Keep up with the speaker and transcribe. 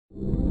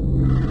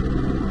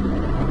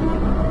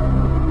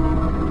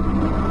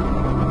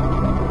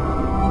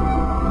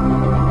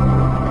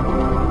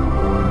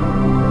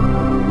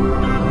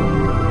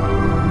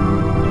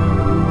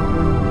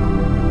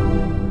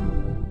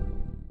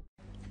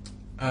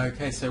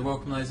Okay, so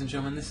welcome ladies and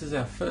gentlemen. This is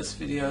our first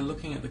video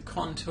looking at the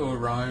Contour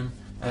Roam.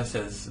 As I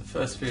said, this is the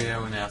first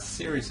video in our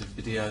series of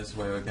videos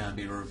where we're going to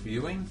be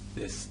reviewing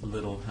this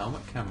little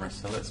helmet camera.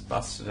 So let's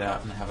bust it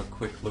out and have a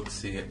quick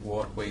look-see at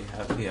what we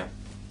have here.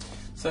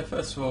 So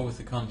first of all, with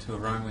the Contour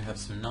Roam, we have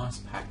some nice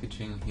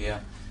packaging here.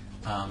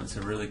 It's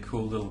a really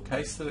cool little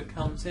case that it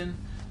comes in.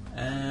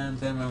 And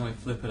then when we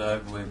flip it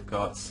over, we've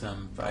got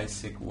some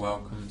basic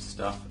welcome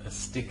stuff, a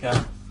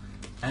sticker,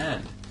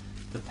 and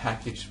the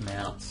package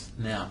mounts.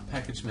 Now,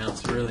 package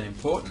mounts are really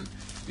important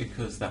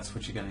because that's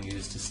what you're going to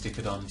use to stick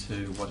it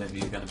onto whatever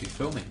you're going to be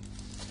filming.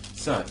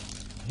 So,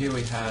 here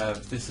we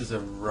have, this is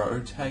a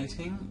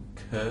rotating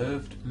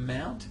curved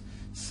mount,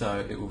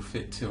 so it will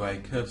fit to a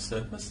curved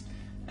surface,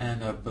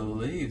 and I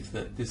believe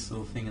that this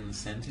little thing in the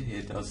center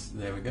here does,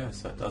 there we go,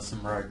 so it does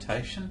some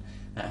rotation,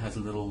 and it has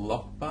a little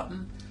lock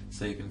button,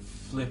 so you can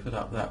flip it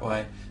up that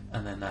way,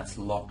 and then that's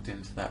locked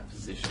into that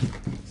position.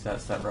 So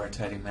that's that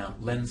rotating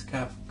mount. Lens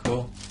cap,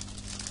 cool.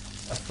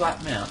 A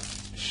flat mount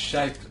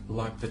shaped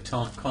like the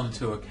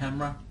Contour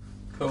camera,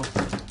 cool,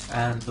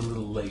 and the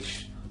little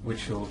leash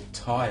which will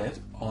tie it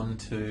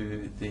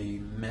onto the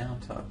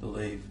mount, I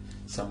believe,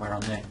 somewhere on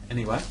there.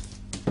 Anyway,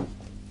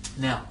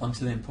 now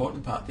onto the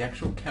important part, the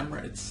actual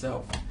camera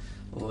itself.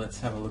 Well, let's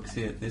have a look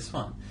see at this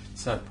one.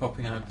 So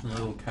popping open the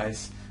little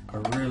case, I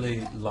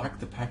really like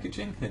the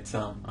packaging. It's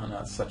I know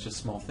it's such a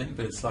small thing,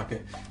 but it's like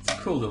it's a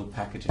cool little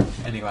packaging.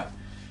 Anyway,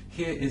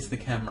 here is the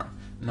camera,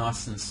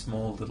 nice and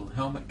small little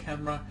helmet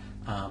camera.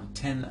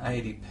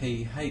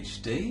 1080p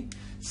HD.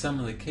 Some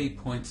of the key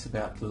points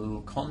about the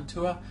little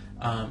Contour,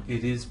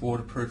 it is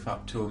waterproof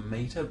up to 1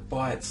 meter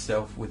by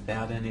itself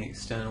without any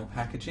external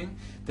packaging.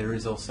 There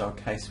is also a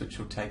case which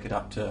will take it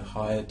up to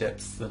higher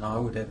depths than I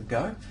would ever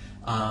go,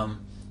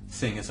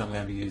 seeing as I'm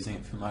going to be using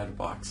it for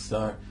motorbikes, so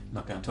I'm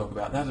not going to talk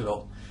about that at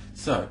all.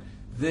 So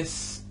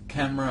this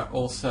camera,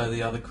 also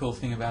the other cool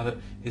thing about it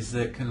is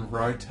that it can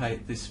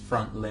rotate this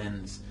front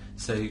lens,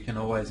 so you can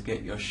always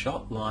get your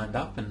shot lined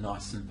up and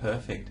nice and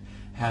perfect.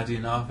 How do you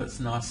know if it's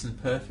nice and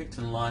perfect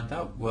and lined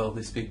up? Well,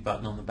 this big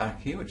button on the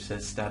back here which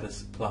says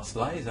status plus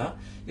laser,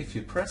 if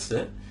you press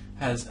it,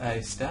 has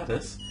a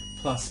status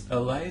plus a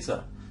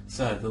laser.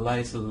 So the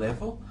laser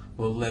level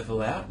will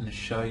level out and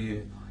show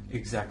you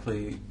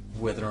exactly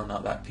whether or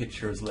not that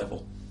picture is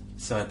level.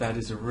 So that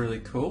is a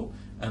really cool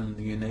and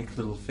unique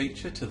little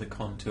feature to the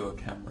Contour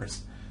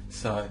cameras.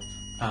 So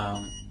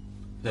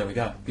there we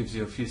go, gives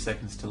you a few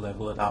seconds to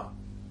level it up.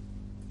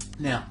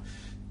 Now,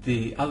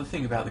 the other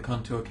thing about the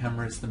Contour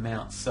camera is the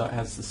mounts. So it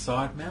has the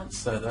side mounts,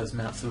 so those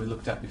mounts that we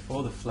looked at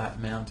before, the flat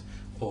mount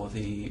or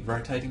the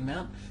rotating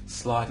mount,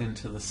 slide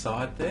into the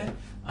side there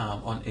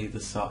on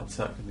either side,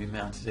 so it can be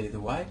mounted either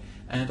way.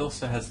 And it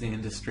also has the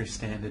industry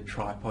standard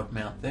tripod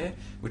mount there,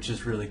 which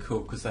is really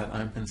cool because that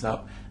opens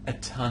up a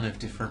ton of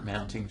different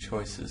mounting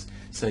choices,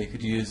 so you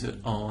could use it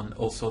on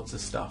all sorts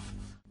of stuff.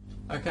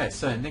 Okay,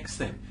 so next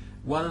thing.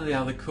 One of the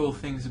other cool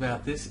things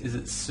about this is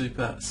its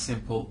super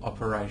simple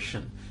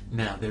operation.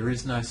 Now, there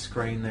is no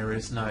screen, there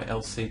is no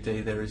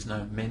LCD, there is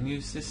no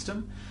menu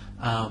system,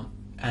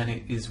 and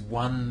it is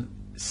one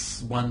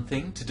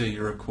thing to do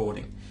your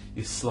recording.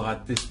 You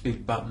slide this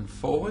big button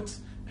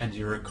forwards and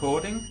you're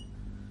recording,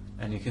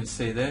 and you can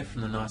see there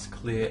from the nice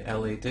clear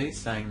LED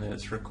saying that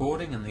it's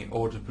recording and the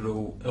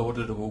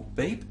audible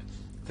beep,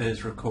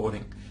 there's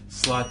recording.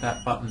 Slide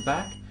that button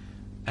back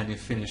and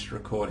you've finished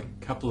recording.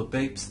 Couple of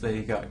beeps, there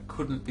you go.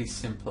 Couldn't be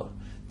simpler.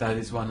 That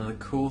is one of the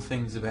cool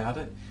things about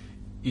it.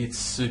 It's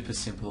super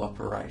simple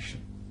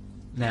operation.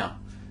 Now,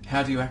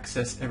 how do you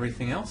access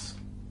everything else?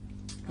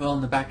 Well,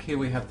 in the back here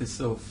we have this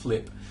little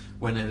flip.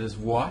 When it is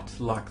white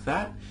like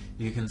that,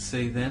 you can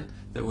see then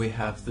that we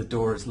have the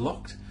door is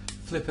locked.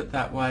 Flip it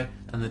that way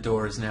and the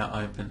door is now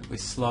open. We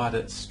slide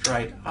it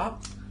straight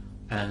up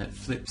and it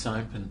flips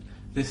open.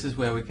 This is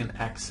where we can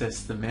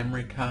access the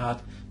memory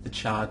card, the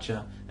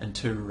charger, and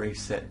 2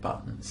 reset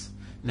buttons.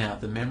 Now,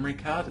 the memory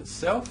card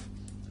itself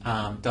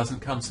doesn't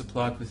come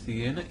supplied with the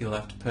unit. You'll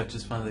have to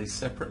purchase one of these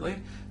separately,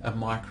 a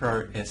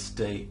micro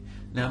SD.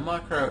 Now,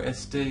 micro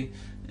SD,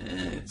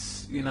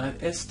 it's, you know,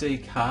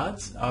 SD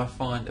cards I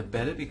find are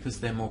better because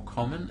they're more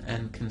common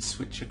and can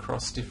switch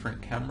across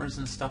different cameras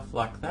and stuff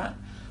like that.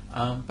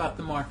 But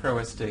the micro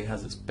SD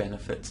has its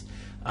benefits.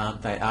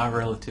 They are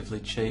relatively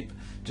cheap.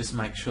 Just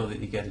make sure that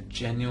you get a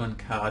genuine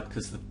card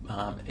because the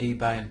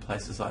eBay and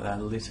places like that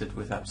are littered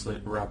with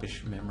absolute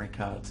rubbish memory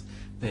cards.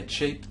 They're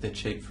cheap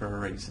for a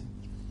reason.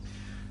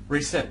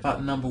 Reset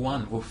button number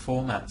 1 will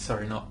format,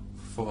 sorry, not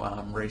for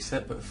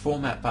reset, but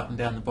format button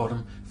down the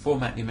bottom,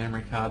 format your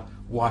memory card,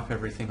 wipe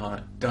everything on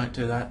it. Don't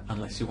do that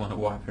unless you want to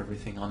wipe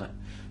everything on it.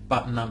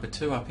 Button number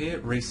 2 up here,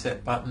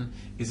 reset button,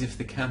 is if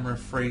the camera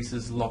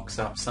freezes, locks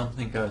up,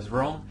 something goes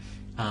wrong.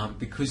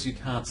 Because you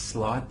can't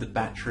slide the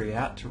battery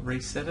out to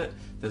reset it,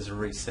 there's a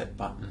reset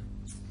button.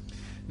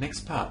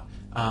 Next part,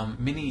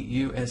 mini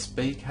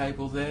USB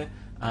cable there.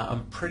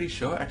 I'm pretty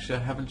sure, actually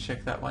I haven't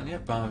checked that one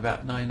yet, but I'm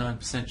about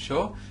 99%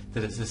 sure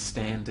that it's a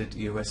standard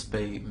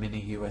USB,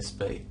 mini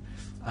USB.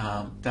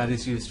 That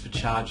is used for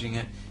charging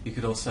it. You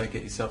could also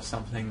get yourself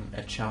something,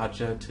 a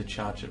charger, to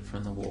charge it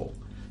from the wall.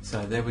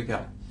 So there we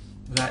go.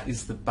 That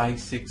is the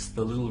basics,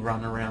 the little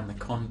run around the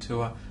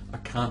contour. I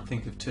can't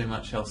think of too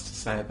much else to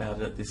say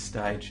about it at this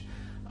stage.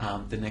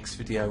 The next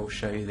video will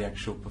show you the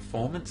actual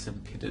performance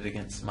and pit it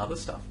against some other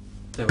stuff.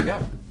 There we go.